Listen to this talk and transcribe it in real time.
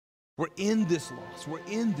We're in this loss, we're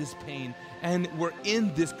in this pain, and we're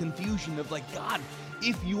in this confusion of like, God,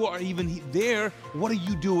 if you are even there, what are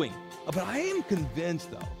you doing? But I am convinced,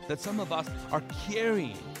 though, that some of us are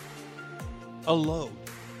carrying a load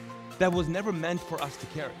that was never meant for us to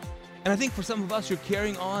carry. And I think for some of us, you're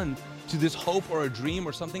carrying on to this hope or a dream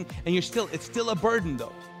or something, and it's still a burden,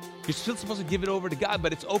 though. You're still supposed to give it over to God,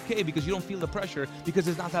 but it's okay because you don't feel the pressure because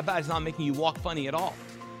it's not that bad. It's not making you walk funny at all.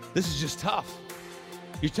 This is just tough.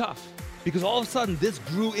 You're tough because all of a sudden this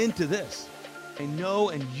grew into this. I know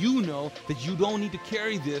and you know that you don't need to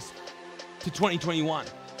carry this to 2021.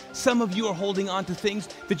 Some of you are holding on to things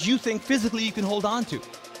that you think physically you can hold on to,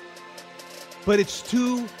 but it's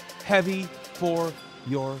too heavy for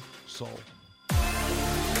your soul.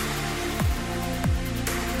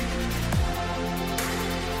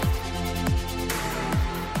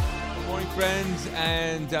 Good morning, friends,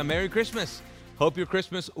 and Merry Christmas. Hope your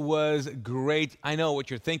Christmas was great. I know what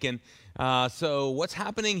you're thinking. So what's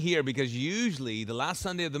happening here? Because usually the last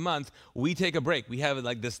Sunday of the month, we take a break. We have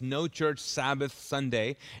like this no church Sabbath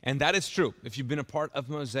Sunday, and that is true. If you've been a part of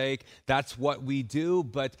Mosaic, that's what we do.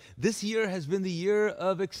 But this year has been the year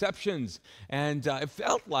of exceptions, and it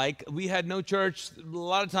felt like we had no church a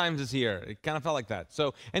lot of times this year. It kind of felt like that.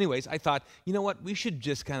 So anyways, I thought, you know what? We should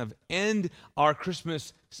just kind of end our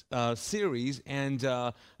Christmas series and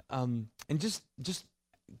just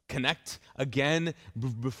connect again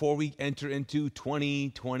before we enter into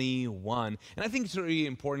 2021. And I think it's a really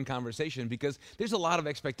important conversation because there's a lot of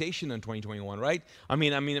expectation in 2021, right? I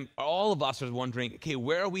mean, all of us are wondering, okay,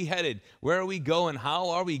 where are we headed? Where are we going? How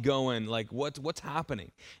are we going? Like, what's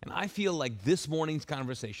happening? And I feel like this morning's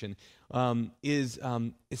conversation is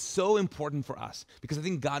so important for us because I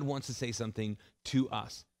think God wants to say something to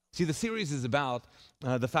us. See, the series is about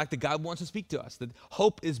the fact that God wants to speak to us, that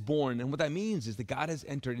hope is born. And what that means is that God has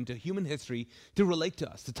entered into human history to relate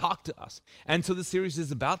to us, to talk to us. And so the series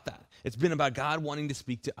is about that. It's been about God wanting to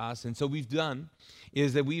speak to us. And so we've done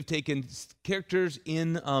is that we've taken characters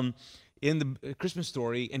in the Christmas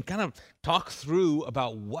story and kind of talk through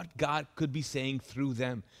about what God could be saying through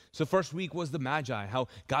them. So first week was the Magi, how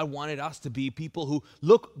God wanted us to be people who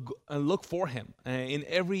look for Him in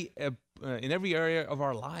every area of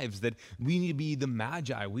our lives, that we need to be the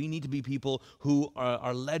Magi. We need to be people who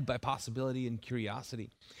are led by possibility and curiosity.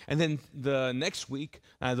 And then the next week,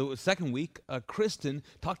 the second week, Kristen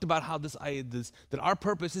talked about how that our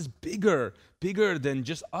purpose is bigger than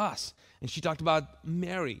just us. And she talked about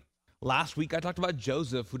Mary. Last week, I talked about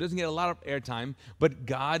Joseph, who doesn't get a lot of airtime, but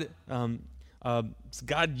God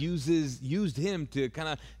used him to kind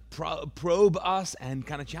of probe us and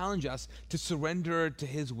kind of challenge us to surrender to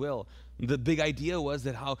His will. The big idea was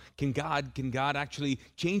that how can God actually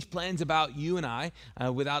change plans about you and I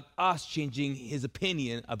without us changing His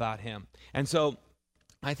opinion about Him? And so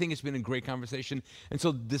I think it's been a great conversation. And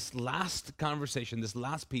so this last conversation, this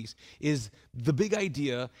last piece is the big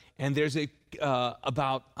idea, and there's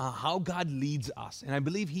about how God leads us. And I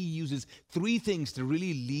believe He uses three things to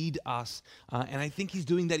really lead us. And I think He's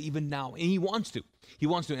doing that even now. And He wants to. He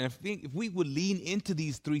wants to. And if we would lean into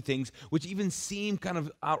these three things, which even seem kind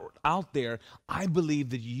of out there, I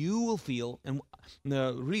believe that you will feel and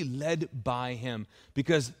really led by Him.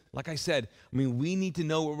 Because, like I said, we need to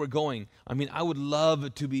know where we're going. I would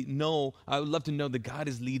love to know that God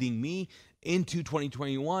is leading me into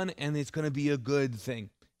 2021, and it's going to be a good thing.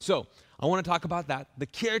 So I want to talk about that. The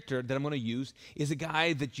character that I'm going to use is a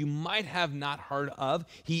guy that you might have not heard of.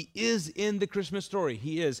 He is in the Christmas story.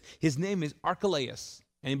 His name is Archelaus.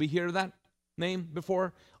 Anybody hear of that name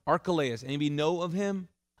before? Archelaus. Anybody know of him?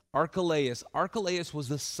 Archelaus. Archelaus was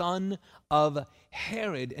the son of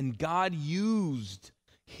Herod, and God used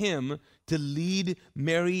him to lead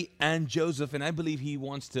Mary and Joseph, and I believe He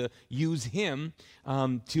wants to use him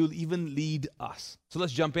to even lead us. So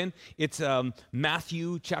let's jump in. It's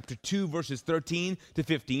Matthew chapter 2, verses 13 to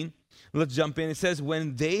 15. Let's jump in. It says,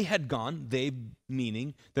 when they had gone, they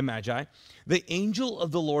meaning the Magi, the angel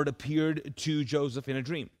of the Lord appeared to Joseph in a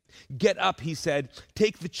dream. Get up, he said,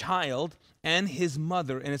 take the child and his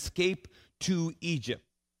mother and escape to Egypt.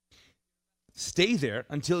 Stay there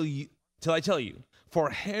until I tell you. For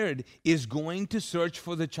Herod is going to search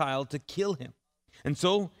for the child to kill him. And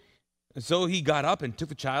so he got up and took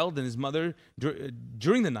the child and his mother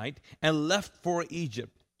during the night and left for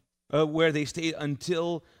Egypt, where they stayed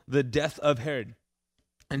until the death of Herod.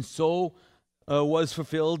 And so was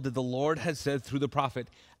fulfilled that the Lord had said through the prophet,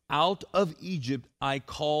 out of Egypt I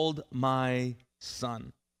called my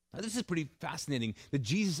son. Now, this is pretty fascinating that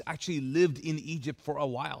Jesus actually lived in Egypt for a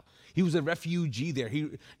while. He was a refugee there.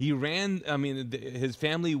 He ran, his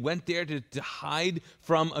family went there to hide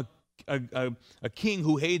from a a king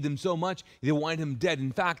who hated them so much, they wanted him dead.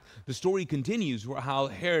 In fact, the story continues where how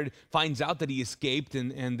Herod finds out that he escaped,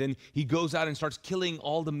 and then he goes out and starts killing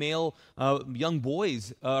all the male young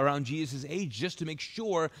boys around Jesus' age just to make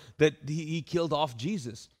sure that he killed off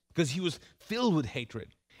Jesus because he was filled with hatred.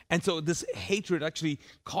 And so this hatred actually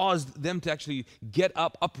caused them to actually get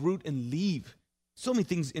up, uproot, and leave. So many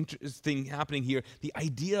things interesting happening here. The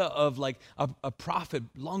idea of like a prophet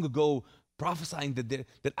long ago prophesying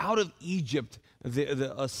that out of Egypt,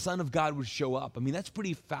 a son of God would show up. I mean, that's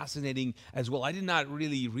pretty fascinating as well. I did not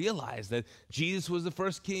really realize that Jesus was the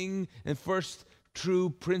first king and first true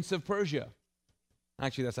prince of Persia.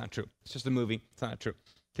 Actually, that's not true. It's just a movie. It's not true.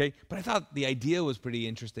 Okay? But I thought the idea was pretty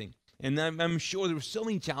interesting. And I'm sure there were so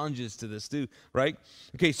many challenges to this too, right?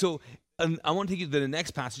 Okay, so I want to take you to the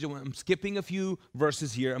next passage. I'm skipping a few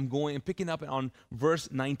verses here. I'm picking up on verse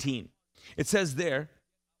 19. It says there,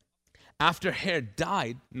 after Herod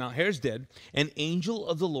died, now Herod's dead, an angel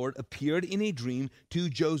of the Lord appeared in a dream to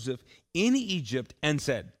Joseph in Egypt and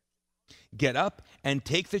said, get up and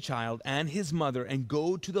take the child and his mother and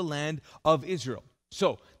go to the land of Israel.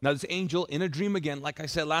 So, now this angel in a dream again, like I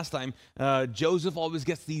said last time, Joseph always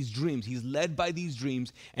gets these dreams. He's led by these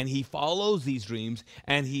dreams, and he follows these dreams,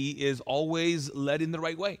 and he is always led in the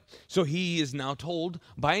right way. So he is now told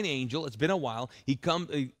by an angel, it's been a while, he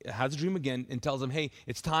has a dream again and tells him, hey,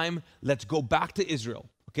 it's time, let's go back to Israel.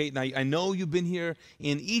 Okay, now I know you've been here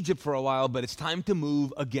in Egypt for a while, but it's time to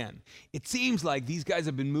move again. It seems like these guys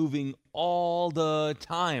have been moving all the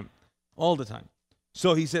time.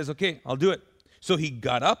 So he says, okay, I'll do it. So he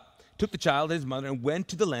got up, took the child and his mother, and went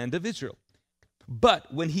to the land of Israel.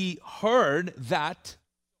 But when he heard that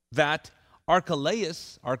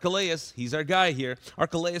Archelaus, he's our guy here,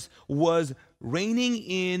 Archelaus was reigning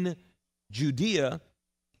in Judea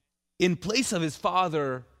in place of his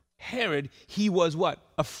father Herod, he was what?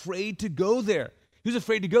 Afraid to go there. He was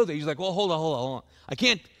afraid to go there. He's like, well, hold on. I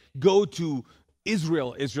can't go to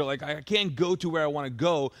Israel. Like, I can't go to where I want to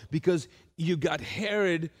go because you got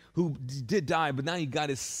Herod who did die, but now you got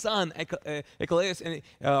his son Archelaus,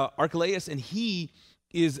 and he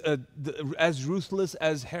is as ruthless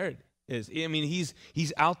as Herod is. I mean,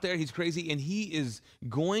 he's out there, he's crazy, and he is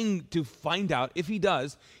going to find out if he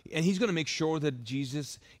does, and he's going to make sure that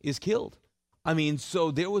Jesus is killed. I mean,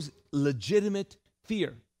 so there was legitimate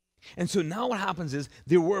fear. And so now what happens is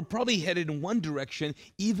they were probably headed in one direction,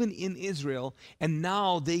 even in Israel, and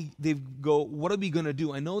now they go, what are we going to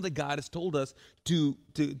do? I know that God has told us to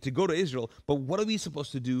go to Israel, but what are we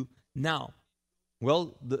supposed to do now?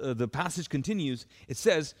 Well, the passage continues. It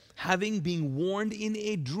says, having been warned in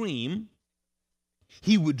a dream,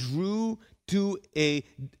 he withdrew to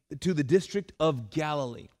the district of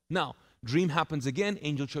Galilee. Now, dream happens again,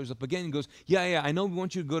 angel shows up again and goes, yeah, I know we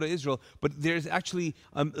want you to go to Israel, but there's actually,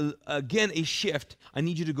 again, a shift. I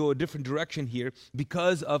need you to go a different direction here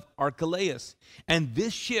because of Archelaus. And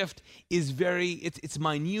this shift is it's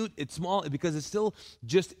minute, it's small, because it's still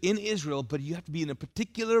just in Israel, but you have to be in a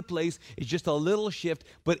particular place. It's just a little shift,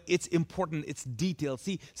 but it's important, it's detailed.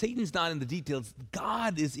 See, Satan's not in the details.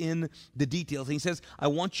 God is in the details. And he says, I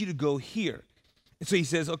want you to go here. And so he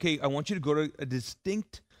says, okay, I want you to go to a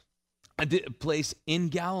distinct place in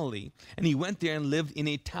Galilee. And he went there and lived in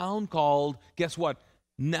a town called, guess what?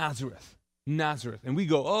 Nazareth. And we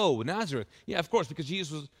go, oh, Nazareth. Yeah, of course, because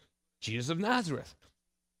Jesus was Jesus of Nazareth.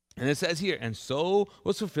 And it says here, and so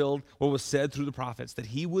was fulfilled what was said through the prophets, that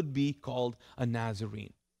he would be called a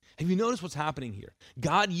Nazarene. Have you noticed what's happening here?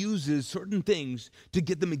 God uses certain things to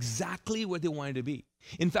get them exactly where they wanted to be.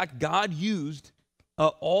 In fact, God used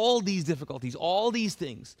all these difficulties, all these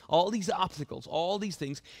things, all these obstacles, all these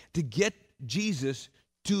things to get Jesus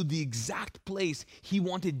to the exact place he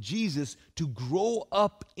wanted Jesus to grow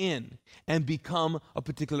up in and become a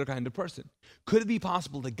particular kind of person. Could it be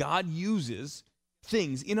possible that God uses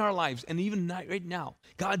things in our lives, and even right now,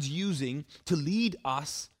 God's using to lead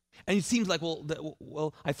us? And it seems like,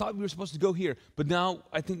 well, I thought we were supposed to go here, but now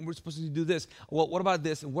I think we're supposed to do this. Well, what about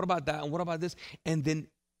this? And what about that? And what about this? And then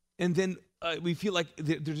we feel like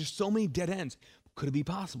there's just so many dead ends. Could it be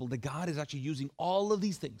possible that God is actually using all of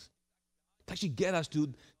these things to actually get us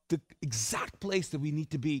to the exact place that we need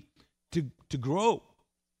to be to grow,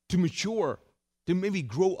 to mature, to maybe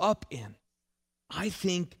grow up in? I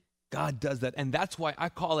think God does that, and that's why I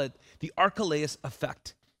call it the Archelaus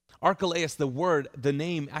effect. Archelaus, the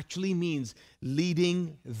name actually means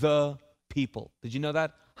leading the people. Did you know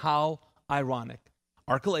that? How ironic.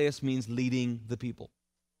 Archelaus means leading the people.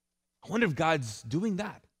 I wonder if God's doing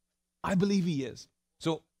that. I believe he is.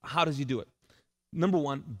 So how does he do it? Number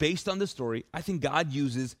one, based on the story, I think God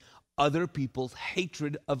uses other people's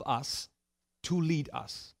hatred of us to lead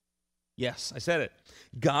us. Yes, I said it.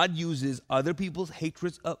 God uses other people's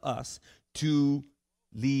hatreds of us to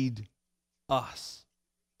lead us.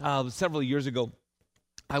 Several years ago,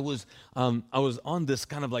 I was on this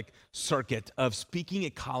kind of like circuit of speaking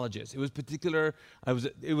at colleges. It was particular.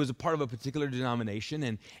 It was a part of a particular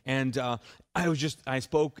denomination, and I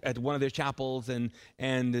spoke at one of their chapels and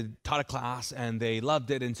taught a class, and they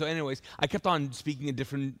loved it. And so, anyways, I kept on speaking at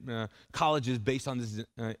different colleges based on this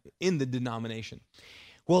in the denomination.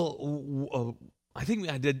 Well, I think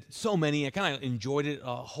I did so many. I kind of enjoyed it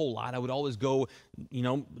a whole lot. I would always go,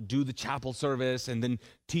 do the chapel service and then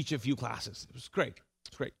teach a few classes. It was great.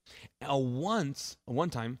 It's great. One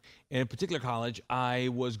time, in a particular college, I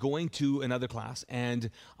was going to another class, and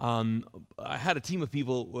I had a team of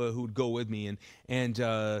people who would go with me, and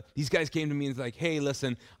these guys came to me and was like, "Hey,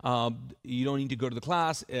 listen, you don't need to go to the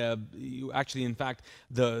class. You actually, in fact,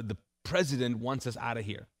 the president wants us out of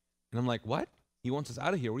here." And I'm like, "What? He wants us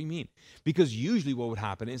out of here? What do you mean?" Because usually what would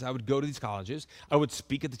happen is I would go to these colleges, I would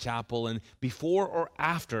speak at the chapel, and before or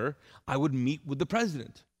after, I would meet with the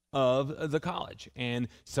president of the college and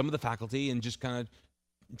some of the faculty and just kind of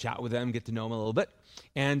chat with them, get to know them a little bit.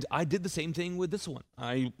 And I did the same thing with this one.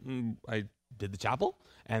 I did the chapel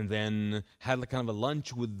and then had like kind of a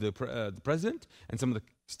lunch with the president and some of the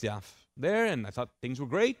staff there, and I thought things were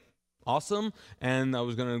great, awesome, and I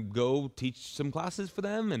was going to go teach some classes for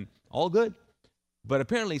them and all good. But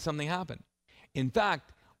apparently something happened. In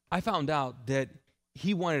fact, I found out that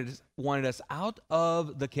he wanted us out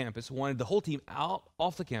of the campus, wanted the whole team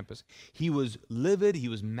off the campus. He was livid, he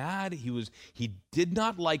was mad, he did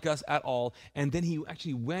not like us at all, and then he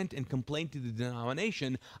actually went and complained to the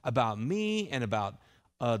denomination about me and about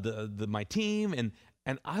my team,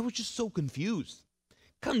 and I was just so confused.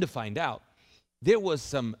 Come to find out, there was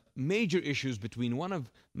some major issues between one of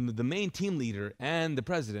the main team leader and the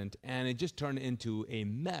president, and it just turned into a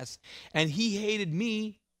mess. And he hated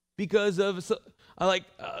me because I was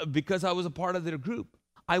a part of their group.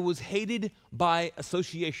 I was hated by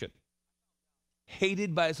association.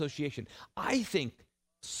 Hated by association. I think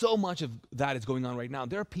so much of that is going on right now.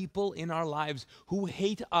 There are people in our lives who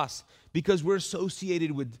hate us because we're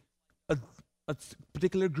associated with a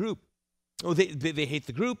particular group. Oh, they hate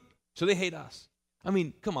the group, so they hate us. I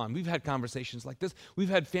mean, come on, we've had conversations like this. We've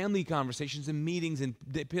had family conversations and meetings and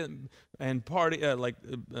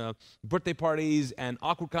birthday parties and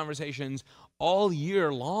awkward conversations all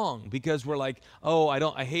year long because we're like, oh,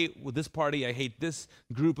 I hate with this party, I hate this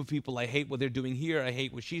group of people, I hate what they're doing here, I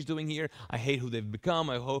hate what she's doing here, I hate who they've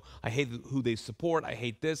become, I hate who they support, I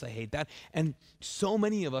hate this, I hate that. And so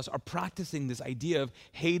many of us are practicing this idea of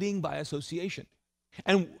hating by association.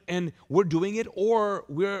 And we're doing it, or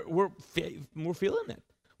we're feeling it.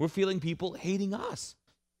 We're feeling people hating us.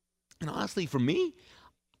 And honestly, for me,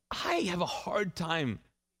 I have a hard time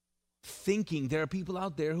thinking there are people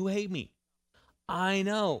out there who hate me. I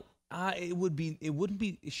know.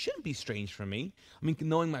 It shouldn't be strange for me. I mean,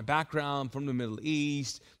 knowing my background from the Middle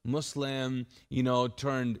East, Muslim,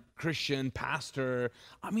 turned Christian, pastor.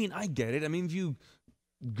 I mean, I get it. I mean, if you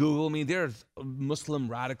Google me, there's Muslim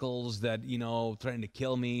radicals that, threaten to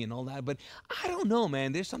kill me and all that. But I don't know,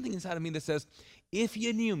 man. There's something inside of me that says, if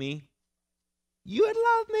you knew me, you would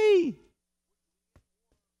love me.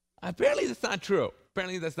 Apparently that's not true.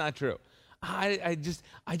 I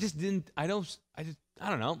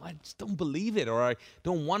don't know. I just don't believe it, or I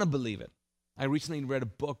don't want to believe it. I recently read a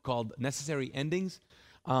book called Necessary Endings.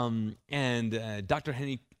 And Dr.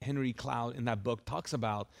 Henry Cloud in that book talks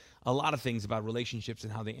about a lot of things about relationships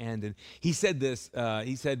and how they end. And he said this.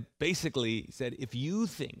 He said if you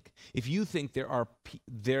think there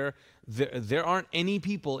aren't any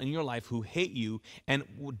people in your life who hate you and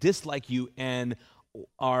dislike you and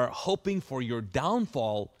are hoping for your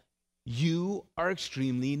downfall, you are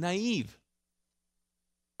extremely naive.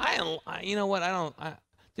 You know what?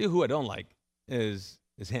 Who I don't like is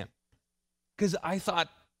him. Because I thought,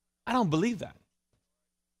 I don't believe that.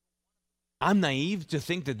 I'm naive to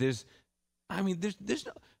think that there's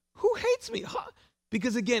no, who hates me?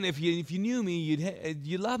 Because again, if you knew me,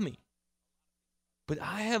 you'd love me. But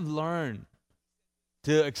I have learned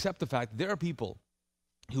to accept the fact that there are people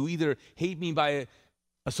who either hate me by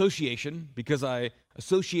association because I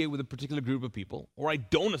associate with a particular group of people, or I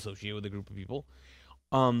don't associate with a group of people,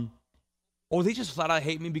 or they just flat out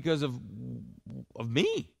hate me because of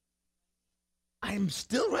me. I am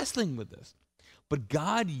still wrestling with this. But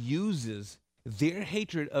God uses their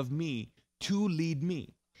hatred of me to lead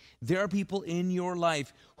me. There are people in your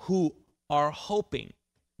life who are hoping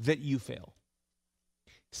that you fail.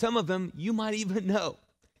 Some of them you might even know.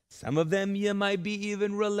 Some of them you might be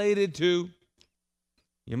even related to.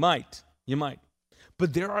 You might.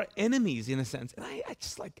 but there are enemies in a sense. And I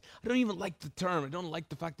just like, I don't even like the term. I don't like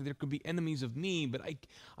the fact that there could be enemies of me, but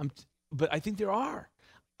I think there are.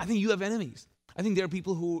 I think you have enemies. I think there are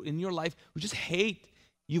people who in your life who just hate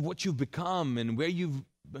you, what you've become, and where you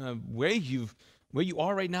are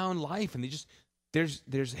right now in life, and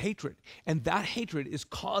there's hatred, and that hatred is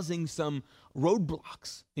causing some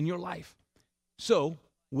roadblocks in your life. So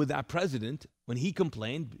with that president, when he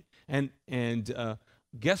complained, and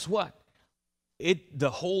guess what?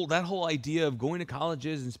 That whole idea of going to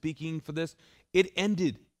colleges and speaking for this, it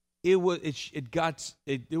ended. It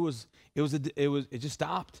just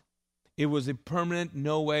stopped. It was a permanent,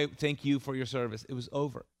 no way, thank you for your service. It was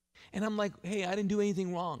over. And I'm like, hey, I didn't do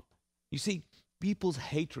anything wrong. You see, people's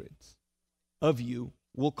hatreds of you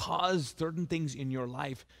will cause certain things in your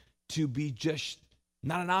life to be just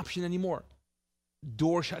not an option anymore.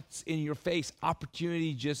 Door shuts in your face.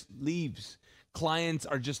 Opportunity just leaves. Clients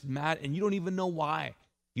are just mad, and you don't even know why.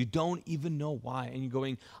 You don't even know why. And you're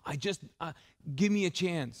going, give me a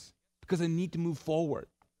chance because I need to move forward.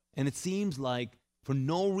 And it seems like for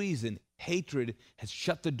no reason, hatred has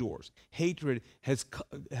shut the doors. Hatred has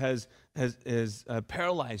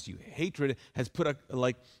paralyzed you. Hatred has put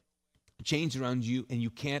chains around you, and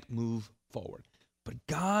you can't move forward. But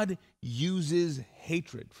God uses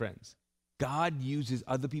hatred, friends. God uses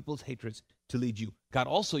other people's hatreds to lead you. God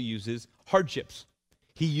also uses hardships.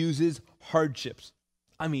 He uses hardships.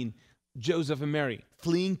 I mean, Joseph and Mary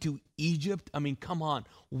fleeing to Egypt. I mean, come on.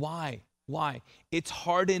 Why? Why? It's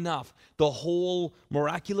hard enough. The whole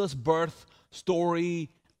miraculous birth story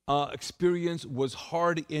experience was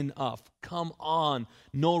hard enough. Come on.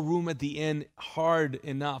 No room at the end. Hard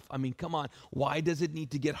enough. I mean, come on. Why does it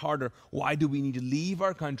need to get harder? Why do we need to leave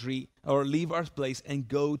our country or leave our place and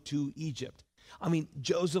go to Egypt? I mean,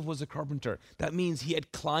 Joseph was a carpenter. That means he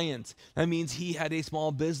had clients. That means he had a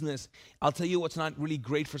small business. I'll tell you what's not really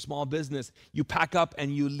great for small business. You pack up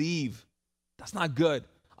and you leave. That's not good.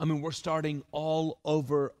 I mean, we're starting all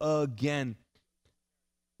over again.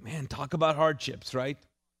 Man, talk about hardships, right?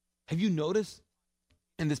 Have you noticed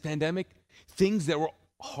in this pandemic, things that were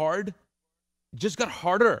hard just got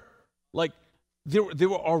harder? Like they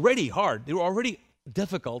were already hard. They were already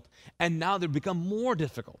difficult, and now they've become more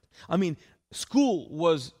difficult. I mean, school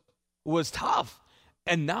was tough,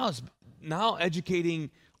 and now educating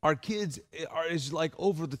our kids is like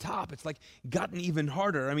over the top. It's like gotten even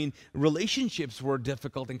harder. I mean, relationships were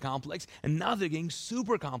difficult and complex, and now they're getting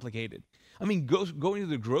super complicated. I mean, going to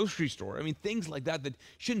the grocery store, I mean, things like that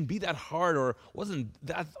shouldn't be that hard or wasn't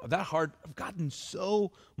that hard have gotten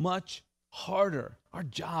so much harder. Our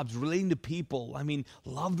jobs, relating to people, I mean,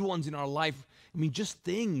 loved ones in our life. I mean, just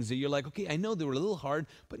things that you're like, okay, I know they were a little hard,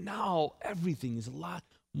 but now everything is a lot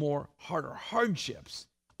more harder. Hardships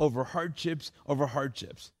over hardships over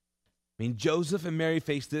hardships. I mean, Joseph and Mary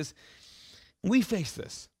faced this. We face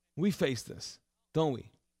this. We face this, don't we?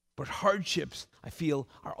 But hardships, I feel,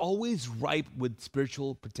 are always ripe with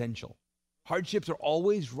spiritual potential. Hardships are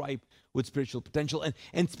always ripe with spiritual potential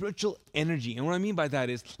and spiritual energy. And what I mean by that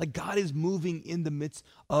is, like, God is moving in the midst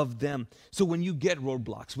of them. So when you get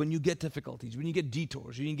roadblocks, when you get difficulties, when you get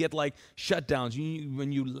detours, when you get like shutdowns,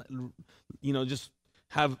 when you just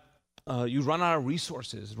have, you run out of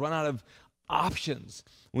resources, run out of options,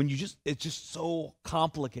 it's just so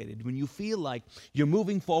complicated. When you feel like you're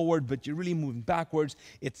moving forward, but you're really moving backwards,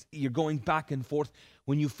 you're going back and forth.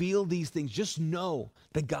 When you feel these things, just know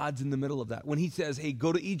that God's in the middle of that. When he says, hey,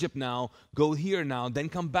 go to Egypt now, go here now, then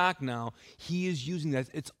come back now, he is using that.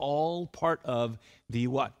 It's all part of the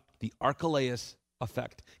what? The Archelaus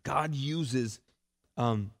effect. God uses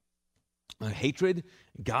hatred,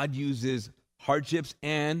 God uses hardships,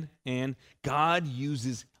 and God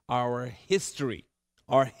uses our history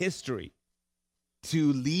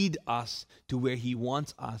to lead us to where he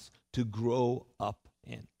wants us to grow up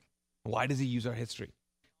in. Why does he use our history?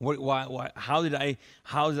 Why? How did I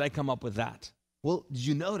come up with that? Well, did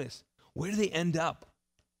you notice? Where did they end up?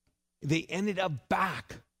 They ended up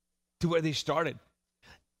back to where they started.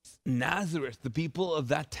 Nazareth, the people of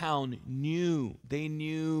that town knew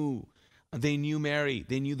Mary,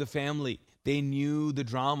 they knew the family, they knew the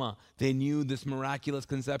drama, they knew this miraculous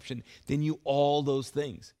conception, they knew all those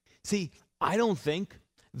things. See, I don't think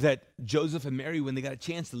that Joseph and Mary, when they got a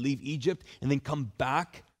chance to leave Egypt and then come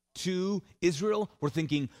back to Israel, were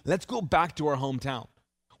thinking, let's go back to our hometown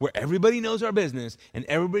where everybody knows our business and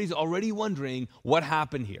everybody's already wondering what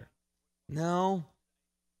happened here. No,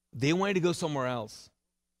 they wanted to go somewhere else.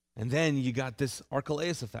 And then you got this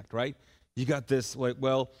Archelaus effect, right? You got this, like,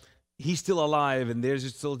 well, he's still alive and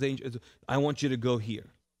there's still danger. I want you to go here.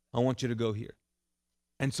 I want you to go here.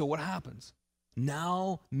 And so what happens?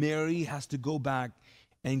 Now Mary has to go back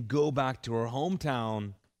and go back to our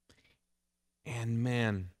hometown and,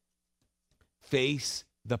 man, face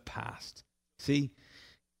the past. See,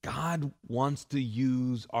 God wants to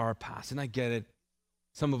use our past. And I get it.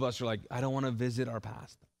 Some of us are like, I don't want to visit our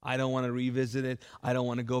past. I don't want to revisit it. I don't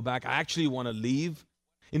want to go back. I actually want to leave.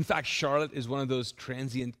 In fact, Charlotte is one of those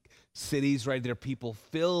transient cities, right? There are people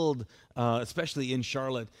filled, especially in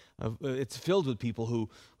Charlotte. It's filled with people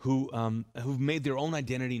who've made their own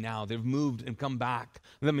identity now. They've moved and come back.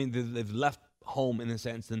 I mean, they've left home in a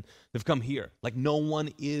sense and they've come here. Like, no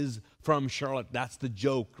one is from Charlotte. That's the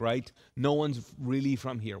joke, right? No one's really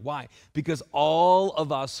from here. Why? Because all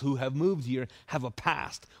of us who have moved here have a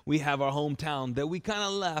past. We have our hometown that we kind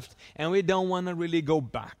of left and we don't want to really go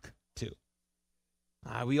back to.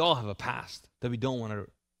 We all have a past that we don't want to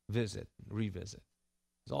revisit.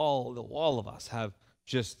 All of us have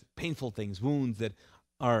just painful things, wounds that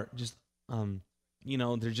are just,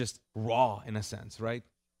 they're just raw in a sense, right?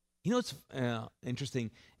 You know what's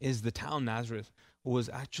interesting is the town Nazareth was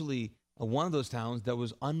actually one of those towns that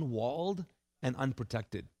was unwalled and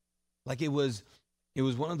unprotected. Like, it was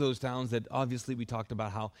one of those towns that obviously we talked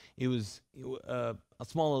about how it was a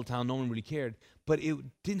small little town, no one really cared, but it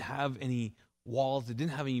didn't have any walls, it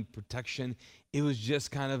didn't have any protection. It was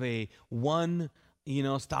just kind of a one,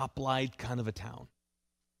 stoplight kind of a town.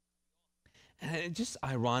 And it's just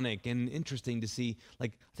ironic and interesting to see,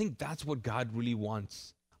 like, I think that's what God really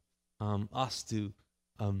wants us to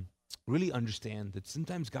really understand, that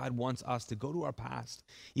sometimes God wants us to go to our past,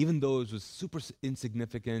 even though it was super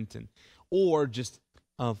insignificant or just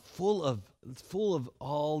full of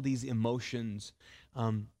all these emotions.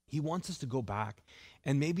 He wants us to go back,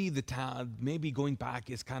 and maybe maybe going back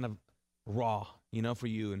is kind of raw, for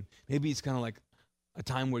you, and maybe it's kind of like a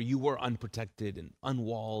time where you were unprotected and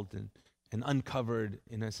unwalled and uncovered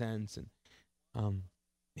in a sense, and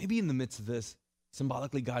maybe in the midst of this,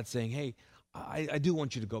 symbolically, God's saying, hey, I do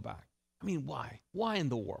want you to go back. I mean, why? Why in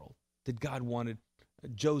the world did God wanted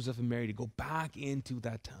Joseph and Mary to go back into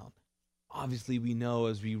that town? Obviously, we know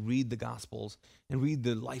as we read the Gospels and read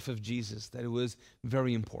the life of Jesus that it was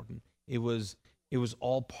very important. It was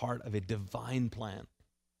all part of a divine plan.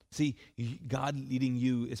 See, God leading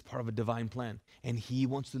you is part of a divine plan, and He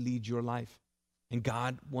wants to lead your life. And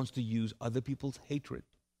God wants to use other people's hatred.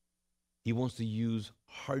 He wants to use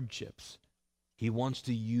hardships. He wants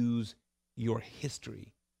to use your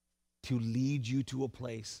history to lead you to a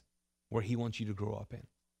place where He wants you to grow up in.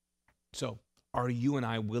 So, are you and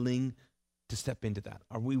I willing to step into that?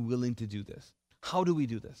 Are we willing to do this? How do we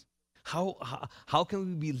do this? How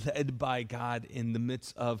can we be led by God in the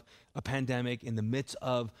midst of a pandemic, in the midst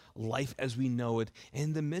of life as we know it,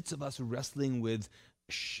 in the midst of us wrestling with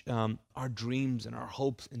our dreams and our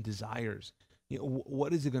hopes and desires?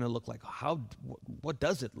 What is it going to look like? What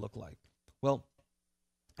does it look like? Well,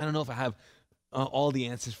 I don't know if I have all the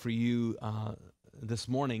answers for you this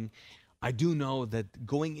morning. I do know that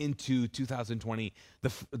going into 2020,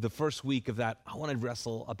 the first week of that, I want to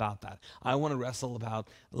wrestle about that. I want to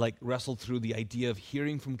wrestle through the idea of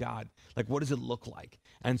hearing from God. Like, what does it look like?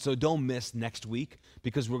 And so don't miss next week,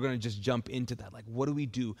 because we're going to just jump into that. Like, what do we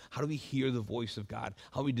do? How do we hear the voice of God?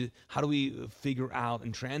 How do we figure out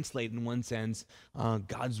and translate, in one sense,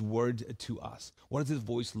 God's word to us? What does His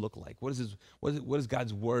voice look like? What does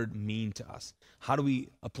God's word mean to us? How do we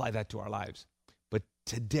apply that to our lives? But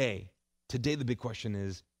today, the big question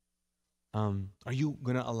is, are you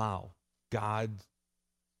going to allow God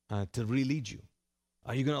to really lead you?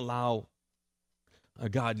 Are you going to allow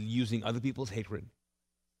God using other people's hatred,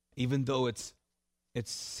 even though it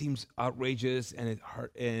seems outrageous and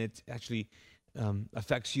it actually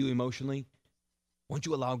affects you emotionally? Won't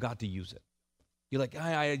you allow God to use it? You're like,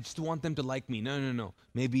 I just want them to like me. No.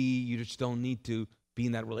 Maybe you just don't need to be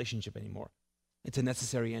in that relationship anymore. It's a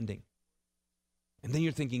necessary ending. And then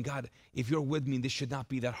you're thinking, God, if you're with me, this should not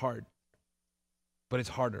be that hard. But it's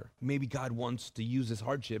harder. Maybe God wants to use this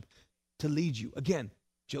hardship to lead you. Again,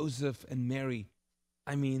 Joseph and Mary,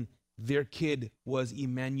 their kid was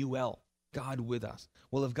Emmanuel, God with us.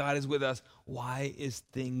 Well, if God is with us, why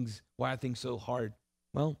are things so hard?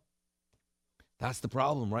 Well, that's the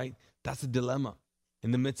problem, right? That's the dilemma.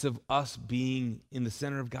 In the midst of us being in the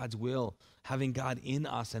center of God's will, having God in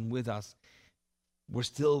us and with us, we're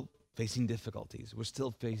still facing difficulties. We're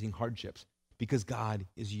still facing hardships because God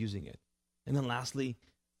is using it. And then lastly,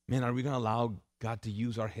 are we going to allow God to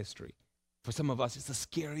use our history? For some of us, it's the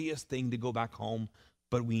scariest thing to go back home,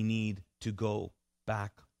 but we need to go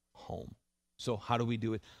back home. So how do we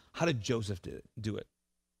do it? How did Joseph do it?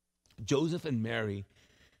 Joseph and Mary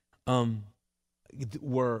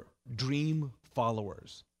were dream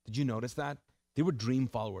followers. Did you notice that? They were dream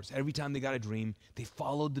followers. Every time they got a dream, they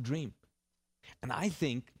followed the dream. And I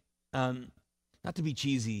think, not to be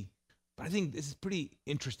cheesy, but I think this is pretty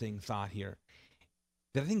interesting thought here.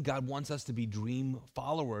 That I think God wants us to be dream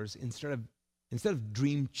followers instead of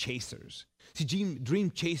dream chasers. See,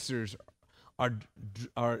 dream chasers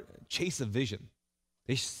are chase a vision.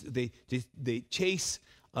 They chase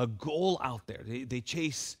a goal out there. They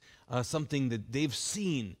chase something that they've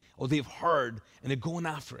seen or they've heard, and they're going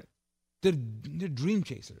after it. They're dream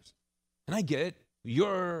chasers. And I get it.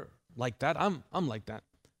 You're like that. I'm like that.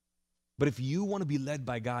 But if you want to be led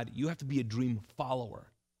by God, you have to be a dream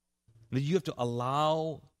follower. You have to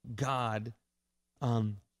allow God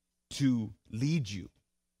to lead you.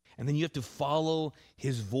 And then you have to follow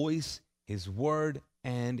his voice, his word,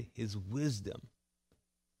 and his wisdom.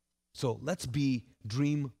 So let's be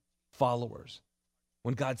dream followers.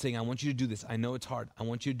 When God's saying, I want you to do this. I know it's hard. I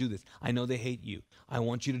want you to do this. I know they hate you. I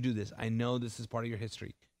want you to do this. I know this is part of your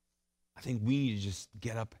history. I think we need to just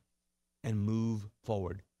get up and move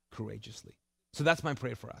forward courageously. So that's my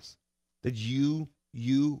prayer for us, that you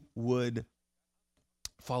would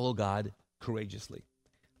follow God courageously.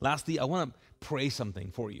 Lastly, I want to pray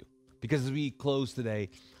something for you, because as we close today,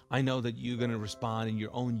 I know that you're going to respond in your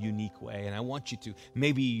own unique way, and I want you to.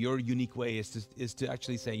 Maybe your unique way is to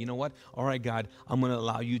actually say, you know what? All right, God, I'm going to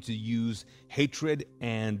allow you to use hatred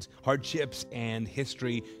and hardships and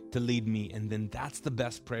history to lead me. And then that's the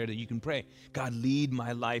best prayer that you can pray. God, lead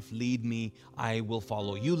my life, lead me, I will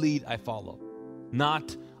follow. You lead, I follow.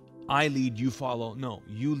 Not I lead, you follow. No,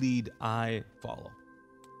 you lead, I follow.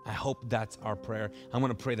 I hope that's our prayer. I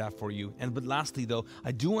want to pray that for you. But lastly, though,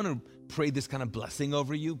 I do want to pray this kind of blessing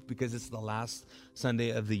over you, because it's the last Sunday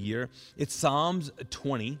of the year. It's Psalms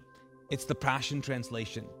 20. It's the Passion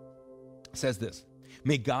Translation. It says this: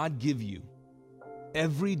 may God give you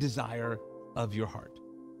every desire of your heart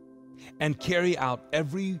and carry out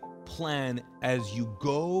every plan as you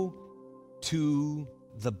go to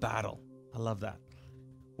the battle. I love that.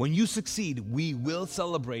 When you succeed, we will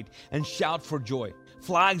celebrate and shout for joy.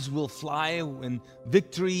 Flags will fly when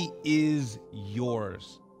victory is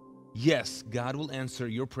yours. Yes, God will answer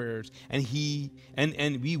your prayers, and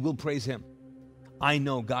we will praise him. I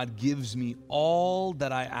know God gives me all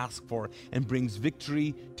that I ask for and brings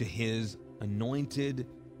victory to his anointed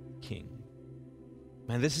king.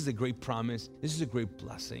 Man, this is a great promise. This is a great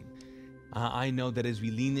blessing. I know that as we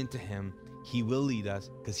lean into him, he will lead us,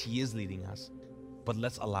 because he is leading us. But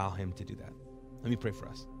let's allow him to do that. Let me pray for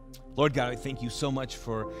us. Lord God, I thank you so much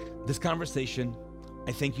for this conversation.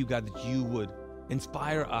 I thank you, God, that you would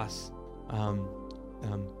inspire us,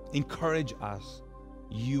 encourage us.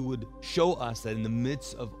 You would show us that in the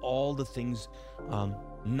midst of all the things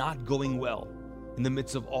not going well, in the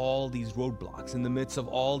midst of all these roadblocks, in the midst of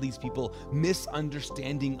all these people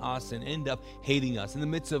misunderstanding us and end up hating us, in the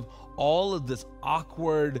midst of all of this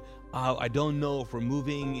awkward, I don't know if we're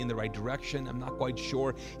moving in the right direction, I'm not quite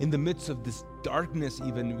sure, in the midst of this darkness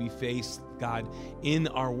even we face, God, in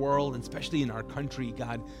our world, and especially in our country,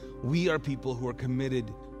 God, we are people who are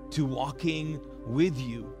committed to walking with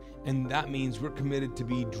you, and that means we're committed to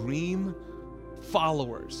be dream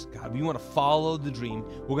followers. God, we want to follow the dream.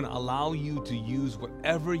 We're going to allow you to use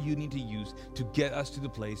whatever you need to use to get us to the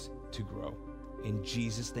place to grow. In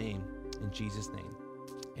Jesus' name,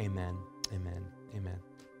 amen, amen, amen.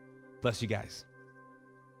 Bless you guys.